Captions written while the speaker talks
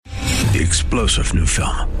The explosive new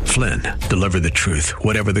film, Flynn, deliver the truth,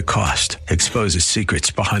 whatever the cost, exposes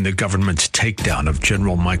secrets behind the government's takedown of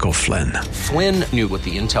General Michael Flynn. Flynn knew what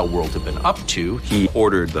the intel world had been up to. He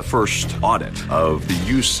ordered the first audit of the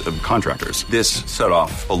use of contractors. This set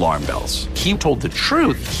off alarm bells. He told the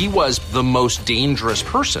truth. He was the most dangerous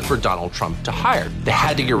person for Donald Trump to hire. They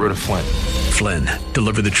had to get rid of Flynn. Flynn,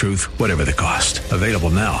 deliver the truth, whatever the cost. Available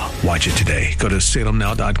now. Watch it today. Go to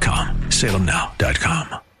salemnow.com.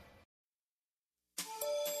 salemnow.com.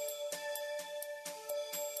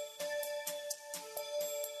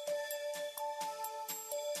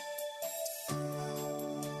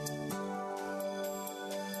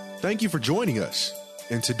 Thank you for joining us.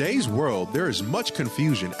 In today's world, there is much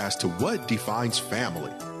confusion as to what defines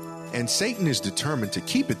family, and Satan is determined to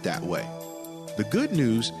keep it that way. The good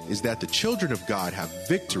news is that the children of God have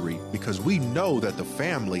victory because we know that the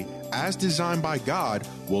family, as designed by God,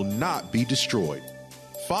 will not be destroyed.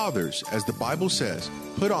 Fathers, as the Bible says,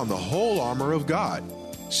 put on the whole armor of God.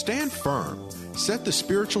 Stand firm, set the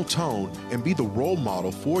spiritual tone, and be the role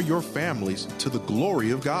model for your families to the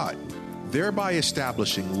glory of God, thereby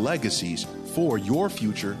establishing legacies for your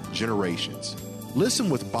future generations. Listen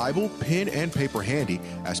with Bible, pen, and paper handy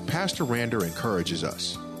as Pastor Rander encourages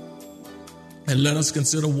us. And let us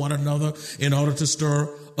consider one another in order to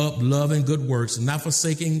stir up love and good works, not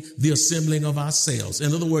forsaking the assembling of ourselves.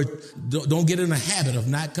 In other words, don't get in a habit of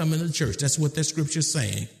not coming to church. That's what that scripture is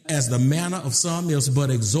saying. As the manner of some is, but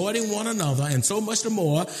exhorting one another, and so much the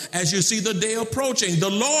more as you see the day approaching. The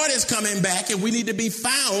Lord is coming back, and we need to be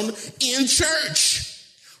found in church.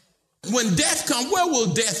 When death comes, where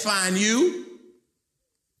will death find you?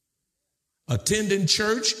 Attending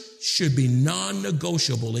church should be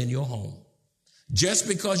non-negotiable in your home. Just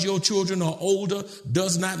because your children are older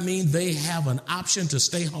does not mean they have an option to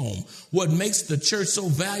stay home. What makes the church so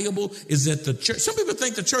valuable is that the church, some people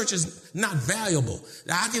think the church is not valuable.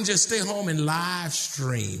 I can just stay home and live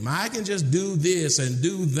stream. I can just do this and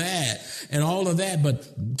do that and all of that.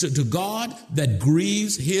 But to God, that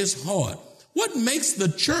grieves his heart. What makes the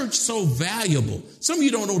church so valuable? Some of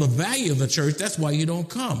you don't know the value of the church. That's why you don't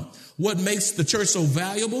come. What makes the church so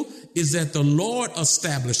valuable is that the Lord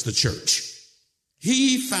established the church.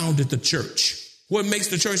 He founded the church. What makes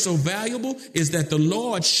the church so valuable is that the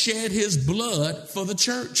Lord shed his blood for the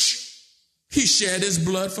church. He shed his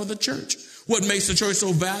blood for the church. What makes the church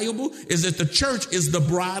so valuable is that the church is the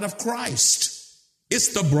bride of Christ. It's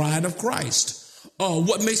the bride of Christ.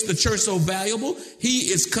 What makes the church so valuable?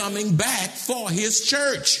 He is coming back for his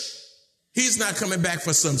church. He's not coming back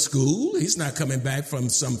for some school. He's not coming back from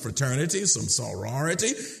some fraternity, some sorority.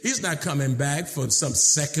 He's not coming back for some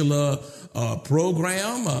secular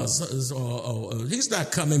program. He's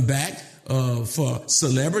not coming back for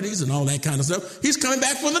celebrities and all that kind of stuff. He's coming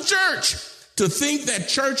back for the church. To think that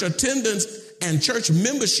church attendance and church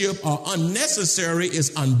membership are unnecessary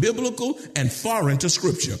is unbiblical and foreign to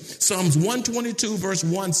Scripture. Psalms 122 verse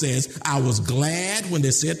 1 says, I was glad when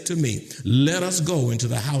they said to me, let us go into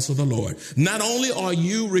the house of the Lord. Not only are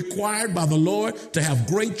you required by the Lord to have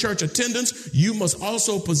great church attendance, you must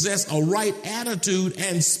also possess a right attitude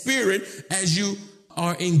and spirit as you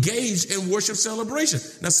are engaged in worship celebration.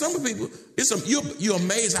 Now, some people, you're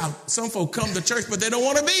amazed how some folk come to church, but they don't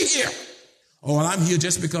want to be here. Oh, well, I'm here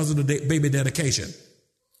just because of the baby dedication.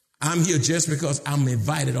 I'm here just because I'm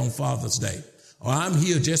invited on Father's Day. Or I'm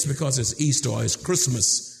here just because it's Easter or it's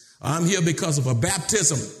Christmas. Or I'm here because of a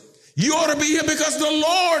baptism. You ought to be here because the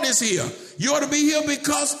Lord is here. You ought to be here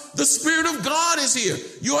because the Spirit of God is here.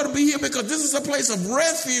 You ought to be here because this is a place of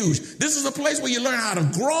refuge. This is a place where you learn how to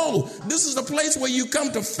grow. This is a place where you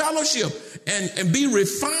come to fellowship and be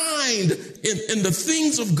refined in the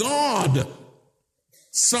things of God.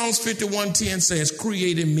 Psalms 51:10 says,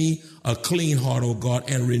 create in me a clean heart, O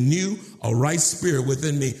God, and renew a right spirit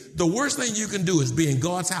within me. The worst thing you can do is be in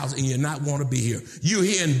God's house and you not want to be here. You're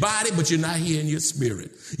here in body, but you're not here in your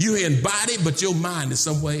spirit. You're here in body, but your mind is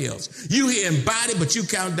somewhere else. You're here in body, but you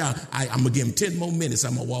count down. I'm going to give him 10 more minutes.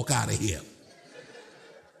 I'm going to walk out of here.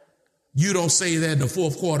 You don't say that in the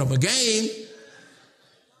fourth quarter of a game.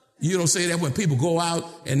 You don't say that when people go out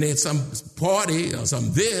and there's some party or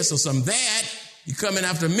some this or some that. You come in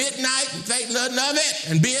after midnight and think nothing of it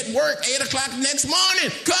and be at work 8 o'clock the next morning.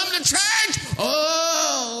 Come to church.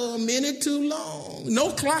 Oh, a minute too long. No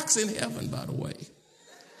clocks in heaven, by the way.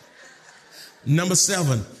 Number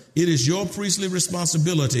 7, it is your priestly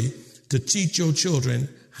responsibility to teach your children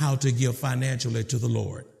how to give financially to the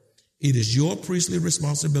Lord. It is your priestly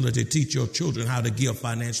responsibility to teach your children how to give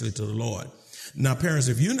financially to the Lord. Now, parents,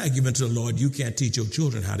 if you're not giving to the Lord, you can't teach your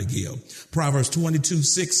children how to give. Proverbs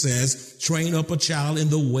 22:6 says, train up a child in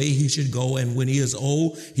the way he should go, and when he is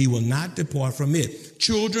old, he will not depart from it.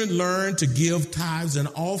 Children learn to give tithes and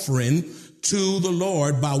offering to the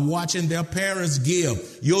Lord by watching their parents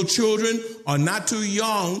give. Your children are not too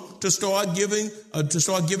young to start giving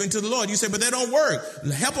to the Lord. You say, but that don't work.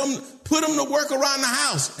 Help them, put them to work around the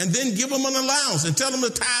house, and then give them an allowance and tell them to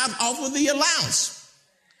tithe off of the allowance.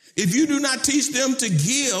 If you do not teach them to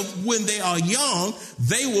give when they are young,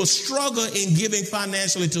 they will struggle in giving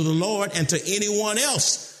financially to the Lord and to anyone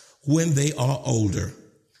else when they are older.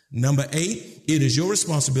 Number 8, it is your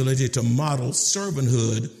responsibility to model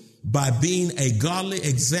servanthood by being a godly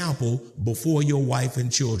example before your wife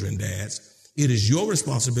and children, dads. It is your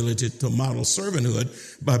responsibility to model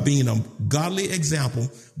servanthood by being a godly example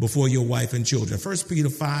before your wife and children. 1 Peter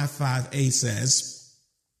 5:5a says,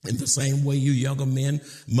 in the same way, you younger men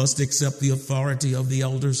must accept the authority of the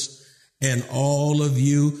elders, and all of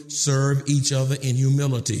you serve each other in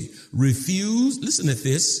humility. Listen to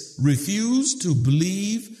this, refuse to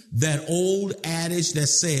believe that old adage that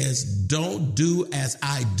says, don't do as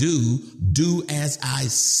I do as I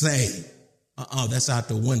say. That's out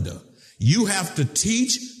the window. You have to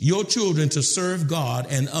teach your children to serve God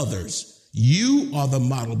and others. You are the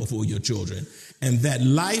model before your children. And that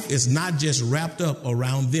life is not just wrapped up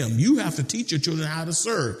around them. You have to teach your children how to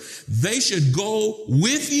serve. They should go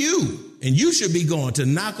with you. And you should be going to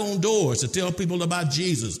knock on doors to tell people about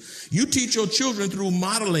Jesus. You teach your children through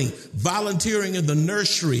modeling, volunteering in the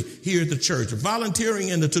nursery here at the church, volunteering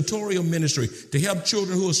in the tutorial ministry to help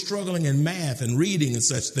children who are struggling in math and reading and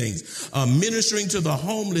such things, ministering to the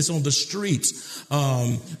homeless on the streets.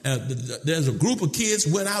 There's a group of kids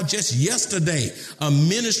went out just yesterday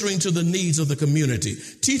ministering to the needs of the community,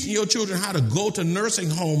 teaching your children how to go to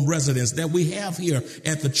nursing home residents that we have here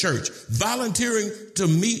at the church, volunteering to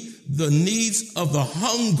meet the needs of the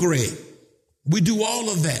hungry. We do all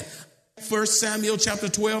of that. 1 Samuel chapter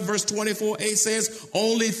 12, verse 24a says,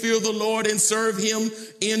 only fear the Lord and serve him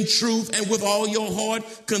in truth and with all your heart.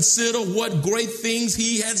 Consider what great things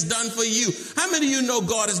he has done for you. How many of you know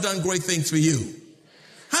God has done great things for you?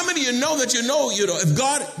 How many of you know that you know, if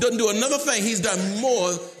God doesn't do another thing, he's done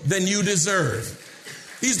more than you deserve.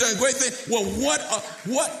 He's done great things. Well,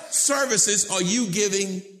 what services are you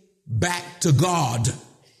giving back to God?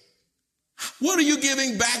 What are you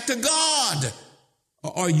giving back to God?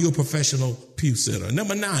 Or are you a professional pew sitter?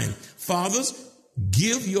 Number 9, fathers,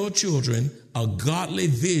 give your children a godly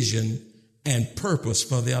vision and purpose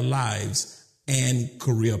for their lives and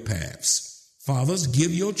career paths. Fathers,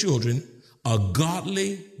 give your children a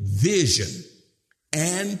godly vision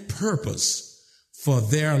and purpose for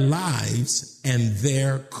their lives and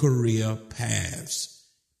their career paths.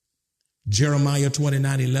 Jeremiah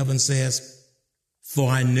 29:11 says, for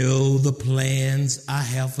I know the plans I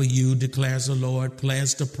have for you, declares the Lord,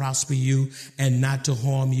 plans to prosper you and not to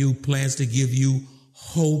harm you, plans to give you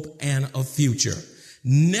hope and a future.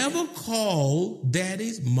 Never call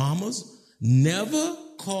daddies, mamas, never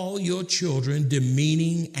call your children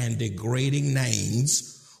demeaning and degrading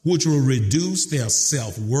names, which will reduce their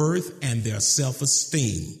self-worth and their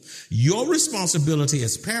self-esteem. Your responsibility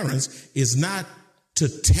as parents is not to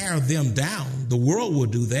tear them down. The world will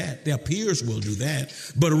do that. Their peers will do that.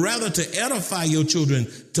 But rather to edify your children,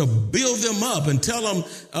 to build them up and tell them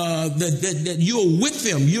that you're with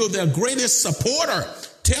them. You're their greatest supporter.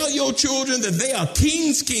 Tell your children that they are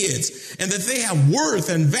king's kids and that they have worth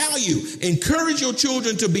and value. Encourage your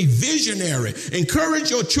children to be visionary.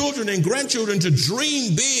 Encourage your children and grandchildren to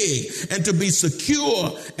dream big and to be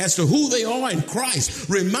secure as to who they are in Christ.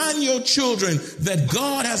 Remind your children that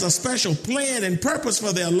God has a special plan and purpose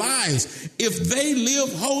for their lives. If they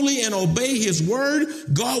live holy and obey his word,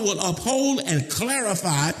 God will uphold and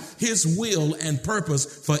clarify his will and purpose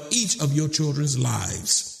for each of your children's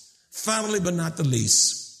lives. Finally, but not the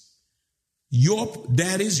least, your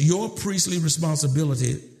priestly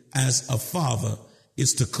responsibility as a father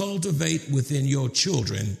is to cultivate within your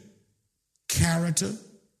children character.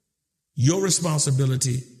 Your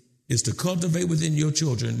responsibility is to cultivate within your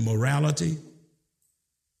children morality,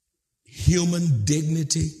 human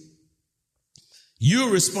dignity. You're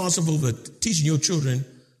responsible for teaching your children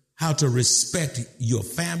how to respect your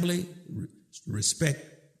family, respect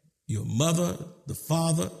your mother, the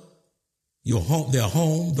father, your home, their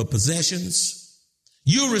home, the possessions.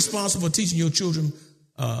 You're responsible for teaching your children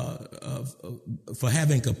for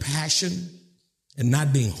having compassion and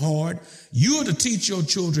not being hard. You're to teach your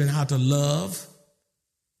children how to love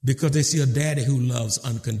because they see a daddy who loves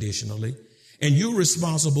unconditionally. And you're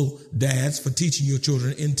responsible, dads, for teaching your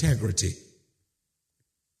children integrity.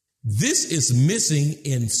 This is missing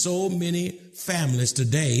in so many families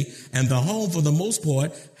today, and the home, for the most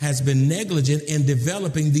part, has been negligent in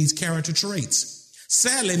developing these character traits.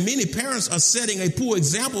 Sadly, many parents are setting a poor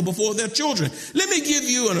example before their children. Let me give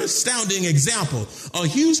you an astounding example. A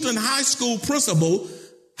Houston high school principal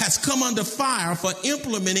has come under fire for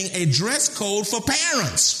implementing a dress code for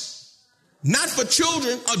parents. Not for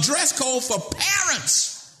children, a dress code for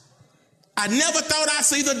parents. I never thought I'd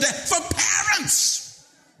see the day. For parents.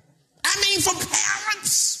 I mean, for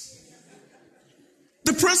parents.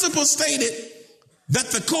 The principal stated that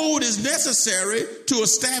the code is necessary to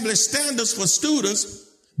establish standards for students,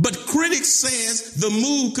 but critics says the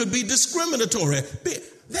move could be discriminatory.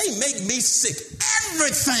 They make me sick.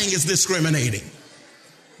 Everything is discriminating.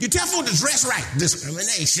 You tell folk to dress right,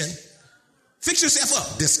 discrimination. Fix yourself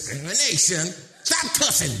up, discrimination. Stop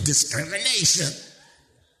cussing, discrimination.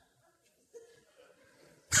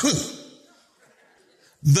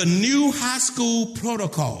 The new high school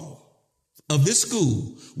protocol of this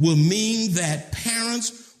school will mean that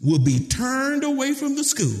parents will be turned away from the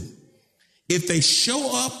school if they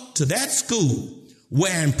show up to that school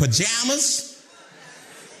wearing pajamas.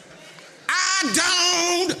 I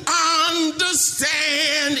don't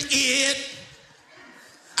understand it.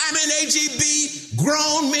 I'm in HEB,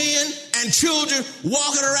 grown men and children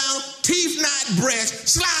walking around, teeth not brushed,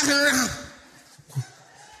 sliding around.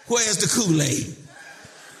 Where's the Kool-Aid?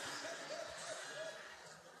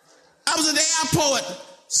 I was at the airport,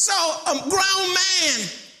 saw a grown man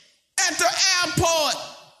at the airport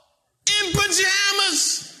in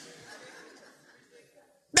pajamas.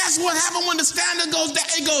 That's what happens when the standard goes down.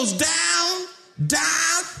 It goes down,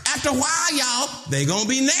 down. After a while, y'all, they gonna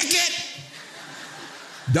be naked.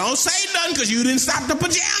 Don't say nothing because you didn't stop the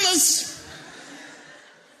pajamas.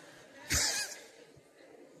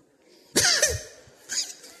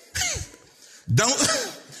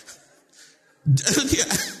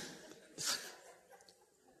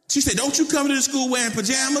 She said, don't you come to the school wearing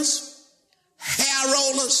pajamas, hair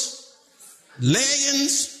rollers,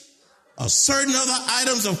 leggings, or certain other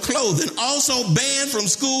items of clothing. Also banned from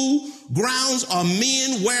school grounds are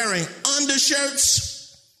men wearing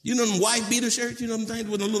undershirts. You know them white beater shirts, you know them things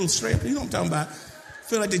with a little strap? You know what I'm talking about?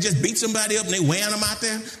 Feel like they just beat somebody up and they wearing them out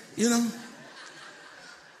there, you know?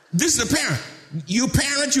 This is a parent. You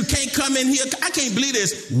parents, you can't come in here. I can't believe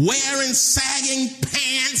this. Wearing sagging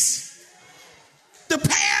pants. The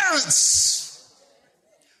parents.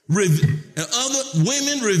 Other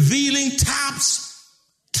women revealing tops,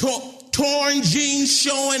 torn jeans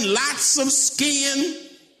showing lots of skin.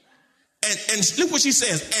 And look what she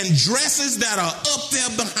says. And dresses that are up there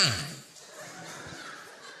behind.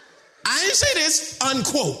 I didn't say this,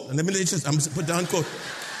 unquote. And let me just, I'm going to put the unquote.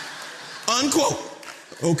 Unquote.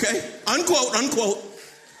 Okay? Unquote, unquote.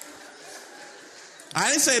 I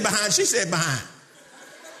didn't say behind, she said behind.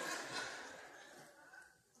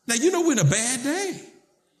 Now, you know we're in a bad day.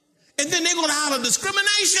 And then they're going to holler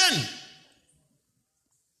discrimination.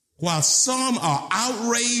 While some are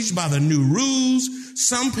outraged by the new rules,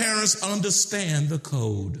 some parents understand the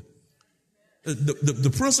code.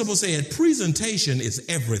 The principal said presentation is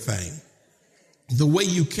everything. The way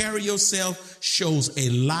you carry yourself shows a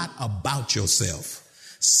lot about yourself,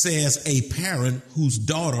 says a parent whose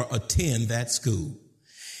daughter attend that school.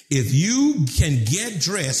 If you can get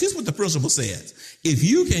dressed, here's what the principal says. If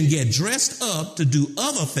you can get dressed up to do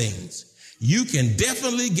other things, you can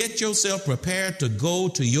definitely get yourself prepared to go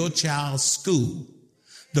to your child's school.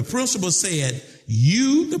 The principal said,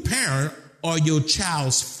 you, the parent, are your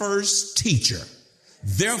child's first teacher.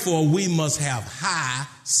 Therefore, we must have high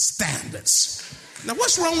standards. Now,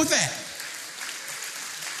 what's wrong with that?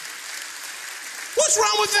 What's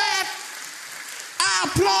wrong with that? I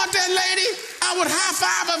applaud that lady. I would high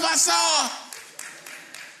five if I saw her.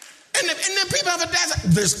 And the people have a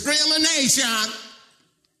discrimination.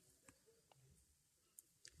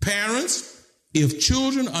 Parents, if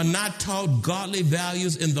children are not taught godly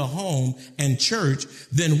values in the home and church,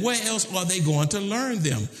 then where else are they going to learn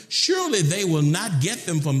them? Surely they will not get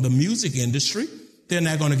them from the music industry. They're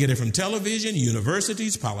not going to get it from television,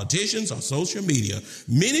 universities, politicians, or social media.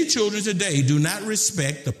 Many children today do not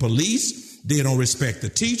respect the police. They don't respect the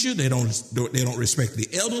teacher. They don't respect the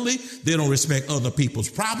elderly. They don't respect other people's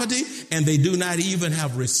property. And they do not even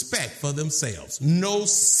have respect for themselves. No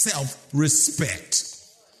self-respect.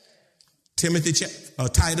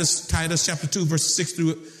 Titus chapter 2, verses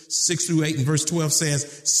 6 through 8 and verse 12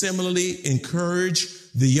 says, similarly,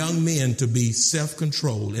 encourage the young men to be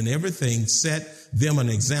self-controlled in everything. Set them an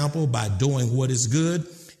example by doing what is good.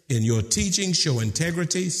 In your teaching, show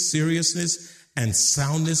integrity, seriousness, and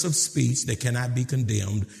soundness of speech that cannot be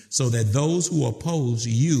condemned, so that those who oppose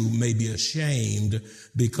you may be ashamed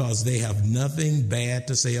because they have nothing bad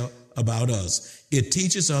to say about us. It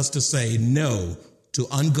teaches us to say no to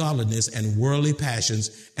ungodliness and worldly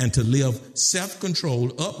passions and to live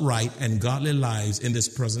self-controlled, upright, and godly lives in this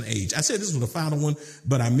present age. I said this was the final one,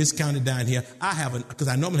 but I miscounted down here. I haven't, because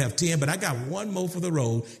I normally have 10, but I got one more for the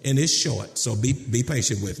road, and it's short, so be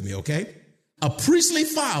patient with me, okay? A priestly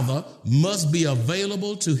father must be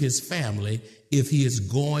available to his family if he is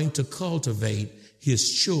going to cultivate his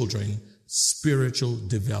children's spiritual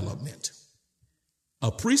development.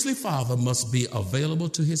 A priestly father must be available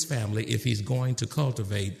to his family if he's going to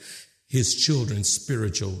cultivate his children's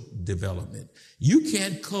spiritual development. You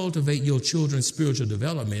can't cultivate your children's spiritual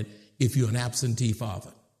development if you're an absentee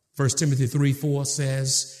father. 1 Timothy 3:4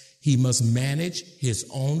 says he must manage his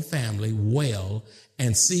own family well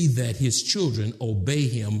and see that his children obey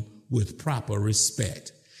him with proper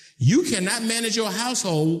respect. You cannot manage your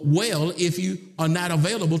household well if you are not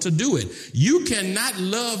available to do it. You cannot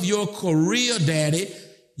love your career, daddy.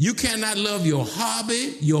 You cannot love your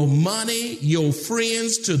hobby, your money, your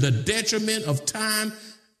friends to the detriment of time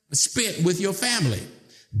spent with your family.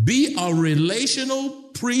 Be a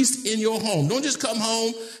relational priest in your home. Don't just come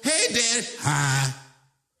home. Hey, daddy. Hi.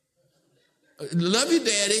 Love you,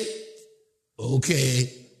 daddy.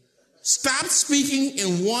 Okay. Stop speaking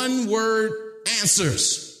in one-word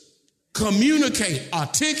answers. Communicate,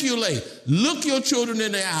 articulate, look your children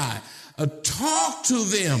in the eye, talk to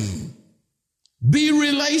them. Be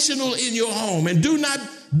relational in your home and do not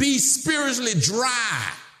be spiritually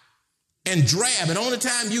dry and drab. And the only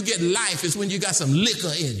time you get life is when you got some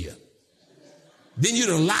liquor in you. Then you're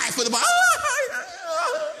the life of the body.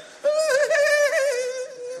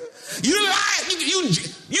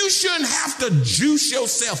 You shouldn't have to juice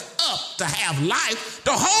yourself up to have life.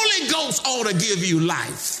 The Holy Ghost ought to give you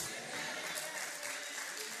life.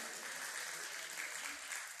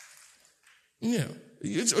 Yeah.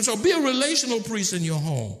 So be a relational priest in your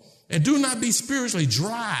home. And do not be spiritually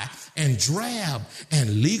dry and drab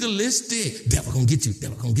and legalistic. Devil gonna get you.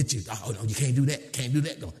 Devil gonna get you. Oh, no, you can't do that. Can't do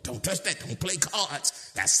that. Don't touch that. Don't play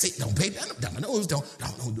cards. That's it. Don't pay dominoes. Don't.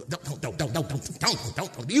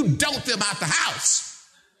 You don't them out the house.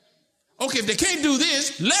 Okay, if they can't do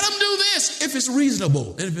this, let them do this if it's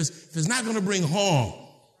reasonable and if it's not going to bring harm.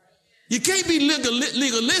 You can't be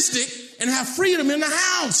legalistic and have freedom in the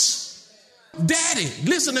house. Daddy,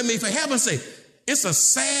 listen to me for heaven's sake. It's a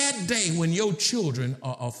sad day when your children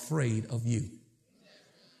are afraid of you.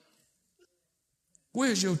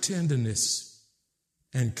 Where's your tenderness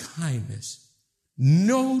and kindness?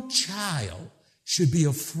 No child should be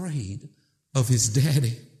afraid of his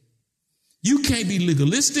daddy. You can't be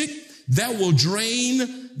legalistic. That will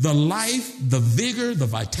drain the life, the vigor, the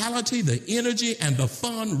vitality, the energy, and the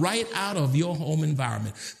fun right out of your home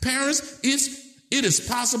environment. Parents, it is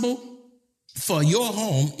possible for your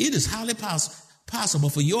home, it is highly possible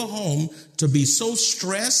for your home to be so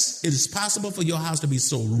stressed. It is possible for your house to be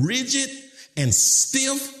so rigid and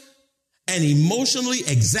stiff and emotionally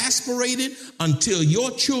exasperated until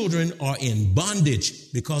your children are in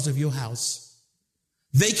bondage because of your house.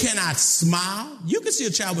 They cannot smile. You can see a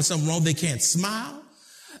child with something wrong. They can't smile.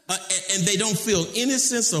 And they don't feel any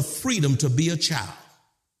sense of freedom to be a child.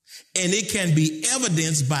 And it can be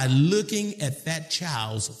evidenced by looking at that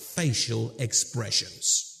child's facial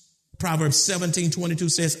expressions. Proverbs 17:22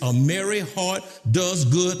 says, a merry heart does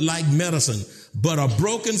good like medicine, but a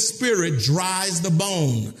broken spirit dries the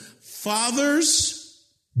bone. Fathers,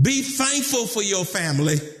 be thankful for your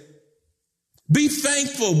family. Be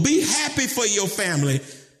thankful. Be happy for your family.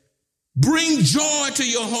 Bring joy to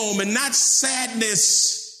your home and not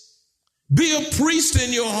sadness. Be a priest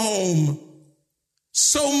in your home.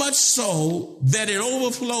 So much so that it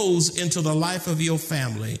overflows into the life of your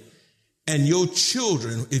family and your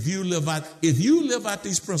children. If you live out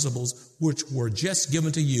these principles, which were just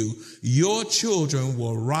given to you, your children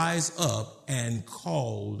will rise up and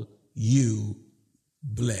call you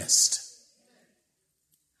blessed.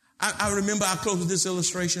 I remember I closed with this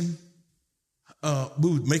illustration.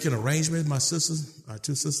 We were making arrangements, my sisters, our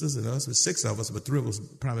two sisters and us, with 6 of us, but 3 of us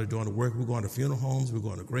primarily doing the work. We're going to funeral homes, we're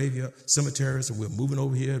going to graveyard, cemeteries, and we're moving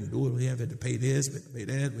over here and doing here. We had to pay this, we had to pay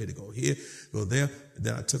that, we had to go here, go there. And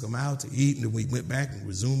then I took them out to eat, and then we went back and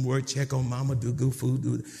resumed work, check on mama, do good food,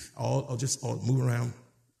 do all moving around.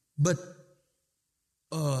 But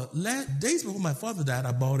days before my father died,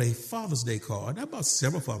 I bought a Father's Day card. I bought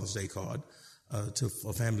several Father's Day cards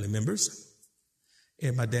for family members.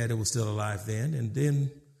 And my daddy was still alive then. And then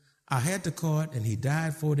I had the card, and he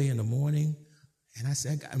died 4 days in the morning. And I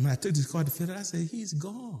said, when I took this card to fill it, I said, he's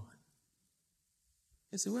gone.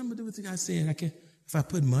 He said, what am I going to do with the guy saying if I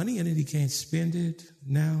put money in it, he can't spend it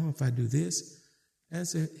now if I do this? And I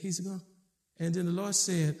said, and then the Lord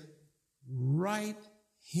said, write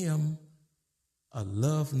him a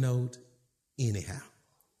love note anyhow.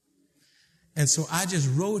 And so I just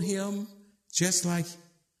wrote him just like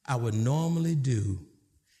I would normally do.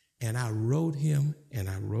 And I wrote him, and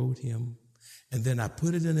then I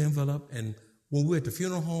put it in an envelope. And when we were at the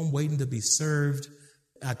funeral home waiting to be served,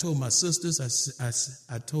 I told my sisters,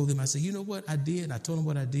 I told them, I said, you know what I did? And I told them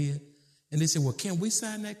what I did. And they said, well, can we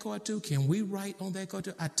sign that card too? Can we write on that card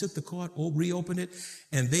too? I took the card, reopened it,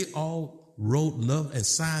 and they all wrote love and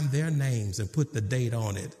signed their names and put the date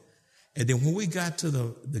on it. And then when we got to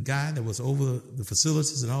the guy that was over the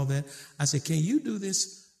facilities and all that, I said, can you do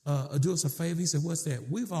this, do us a favor? He said, what's that?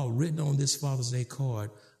 We've all written on this Father's Day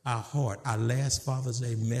card, our last Father's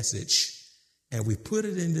Day message. And we put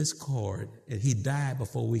it in this card, and he died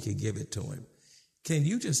before we could give it to him. Can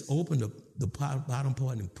you just open the bottom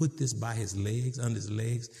part and put this by his legs, under his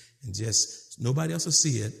legs, and just nobody else will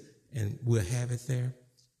see it, and we'll have it there?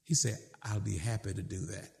 He said, I'll be happy to do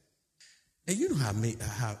that. And you know how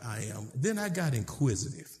I am. Then I got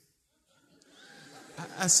inquisitive.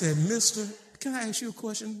 I said, mister, can I ask you a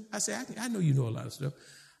question? I said, I know you know a lot of stuff.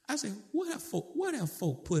 I said, what have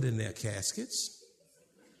folk put in their caskets?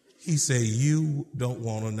 He said, you don't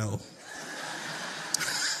want to know.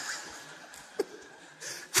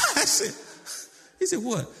 He said,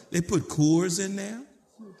 what? They put Coors in there.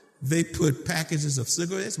 They put packages of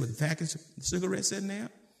cigarettes with package of cigarettes in there.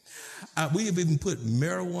 We have even put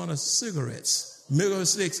marijuana cigarettes, marijuana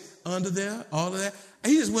sticks under there, all of that.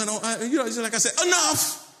 And he just went on, just like I said,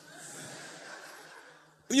 enough.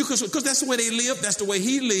 Because that's the way they live. That's the way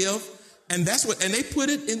he lived. And and they put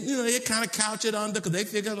it in, they kind of couch it under because they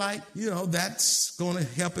figure that's going to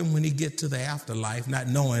help him when he get to the afterlife, not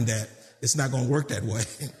knowing that it's not going to work that way.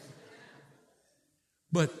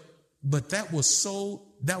 But that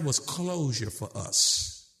was closure for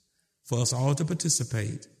us all to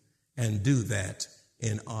participate and do that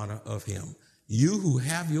in honor of him. You who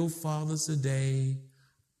have your fathers today,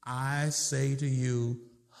 I say to you,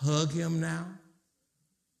 hug him now,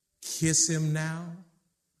 kiss him now,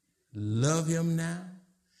 love him now.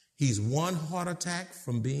 He's one heart attack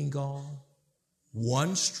from being gone,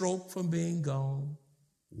 one stroke from being gone,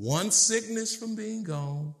 one sickness from being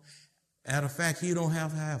gone. Matter of fact, he don't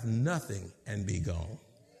have nothing and be gone.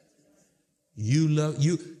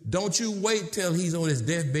 Don't you wait till he's on his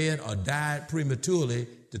deathbed or died prematurely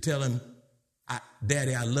to tell him,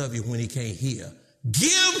 Daddy, I love you when he can't hear.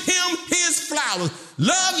 Give him his flowers.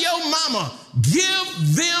 Love your mama.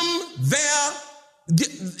 Give them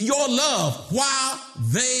your love while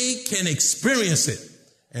they can experience it.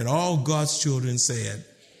 And all God's children said,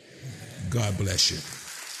 God bless you.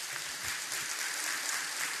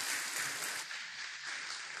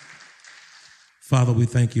 Father, we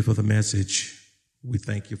thank you for the message. We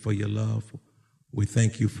thank you for your love. We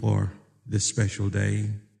thank you for this special day.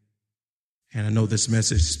 And I know this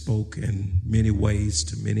message spoke in many ways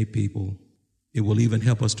to many people. It will even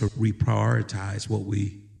help us to reprioritize what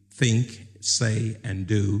we think, say, and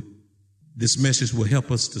do. This message will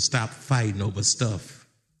help us to stop fighting over stuff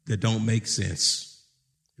that don't make sense,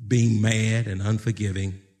 being mad and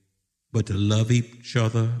unforgiving, but to love each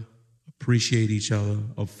other, appreciate each other,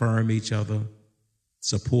 affirm each other,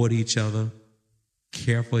 support each other,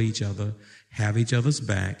 care for each other, have each other's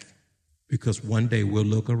back, because one day we'll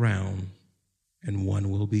look around and one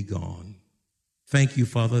will be gone. Thank you,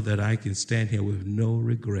 Father, that I can stand here with no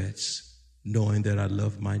regrets, knowing that I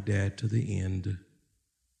love my dad to the end.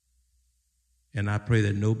 And I pray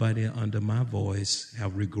that nobody under my voice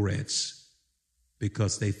have regrets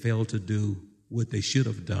because they failed to do what they should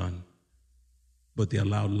have done, but they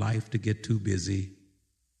allowed life to get too busy.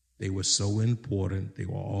 They were so important. They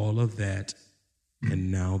were all of that.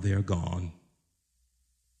 And now they're gone.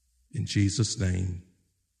 In Jesus' name,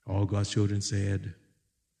 all God's children said,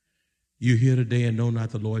 you're here today and know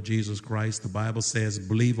not the Lord Jesus Christ. The Bible says,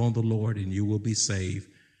 believe on the Lord and you will be saved.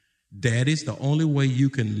 Daddies, the only way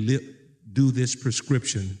you can do this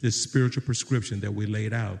prescription, this spiritual prescription that we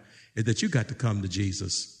laid out, is that you got to come to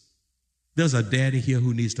Jesus. There's a daddy here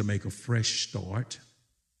who needs to make a fresh start.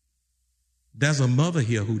 There's a mother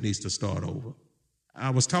here who needs to start over. I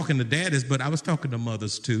was talking to daddies, but I was talking to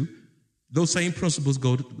mothers too. Those same principles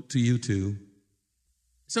go to you too.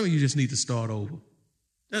 Some of you just need to start over.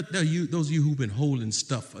 Those of you who've been holding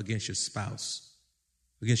stuff against your spouse,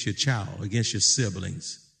 against your child, against your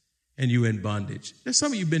siblings, and you're in bondage. There's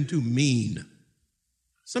some of you been too mean.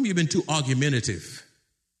 Some of you been too argumentative.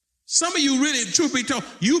 Some of you really, truth be told,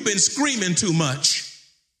 you've been screaming too much.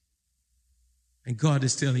 And God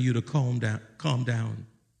is telling you to calm down,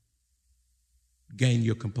 gain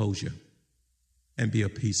your composure, and be a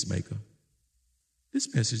peacemaker.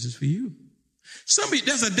 This message is for you.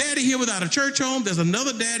 There's a daddy here without a church home. There's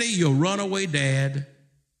another daddy, your runaway dad.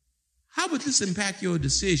 How would this impact your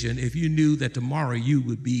decision if you knew that tomorrow you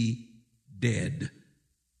would be dead?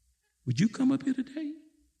 Would you come up here today?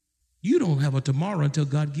 You don't have a tomorrow until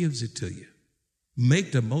God gives it to you.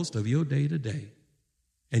 Make the most of your day today.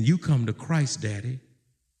 And you come to Christ, Daddy.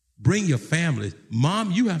 Bring your family.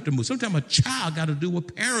 Mom, you have to move. Sometimes a child got to do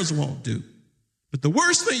what parents won't do. But the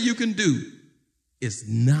worst thing you can do is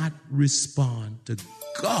not respond to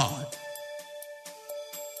God.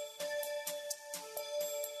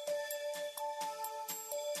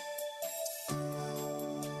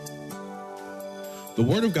 The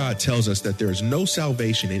Word of God tells us that there is no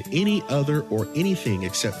salvation in any other or anything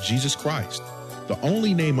except Jesus Christ, the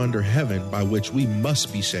only name under heaven by which we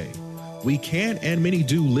must be saved. We can and many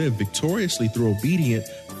do live victoriously through obedient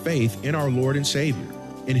faith in our Lord and Savior.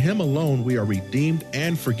 In Him alone we are redeemed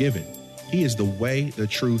and forgiven. He is the way, the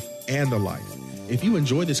truth, and the life. If you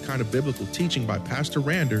enjoy this kind of biblical teaching by Pastor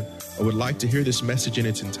Rander or would like to hear this message in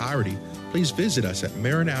its entirety, please visit us at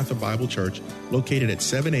Maranatha Bible Church, located at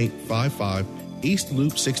 7855 East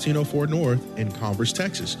Loop 1604 North in Converse,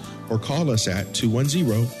 Texas, or call us at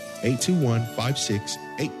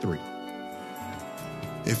 210-821-5683.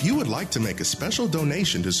 If you would like to make a special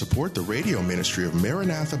donation to support the radio ministry of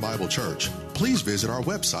Maranatha Bible Church, please visit our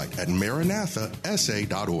website at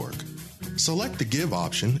maranathasa.org. Select the Give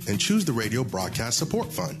option and choose the Radio Broadcast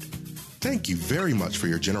Support Fund. Thank you very much for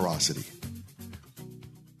your generosity.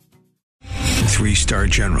 3-star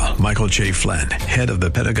General Michael J. Flynn, head of the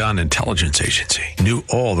Pentagon Intelligence Agency, knew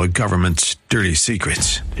all the government's dirty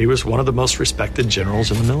secrets. He was one of the most respected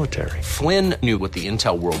generals in the military. Flynn knew what the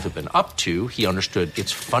intel world had been up to. He understood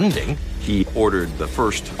its funding. He ordered the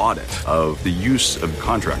first audit of the use of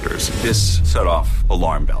contractors. This set off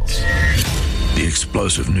alarm bells. The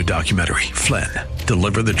explosive new documentary, Flynn,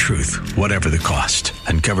 Deliver the Truth, Whatever the Cost,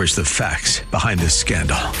 uncovers the facts behind this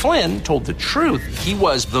scandal. Flynn told the truth. He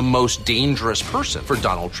was the most dangerous person for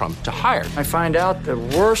Donald Trump to hire. I find out the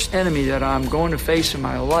worst enemy that I'm going to face in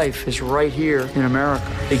my life is right here in America.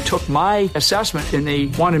 They took my assessment and they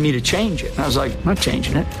wanted me to change it. And I was like, I'm not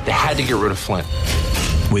changing it. They had to get rid of Flynn.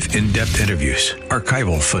 With in-depth interviews,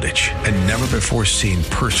 archival footage, and never-before-seen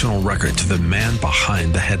personal records of the man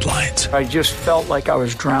behind the headlines. I just felt like I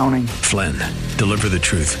was drowning. Flynn, Deliver the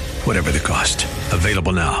Truth, Whatever the Cost.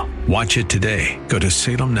 Available now. Watch it today. Go to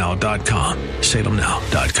salemnow.com.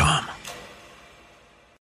 salemnow.com.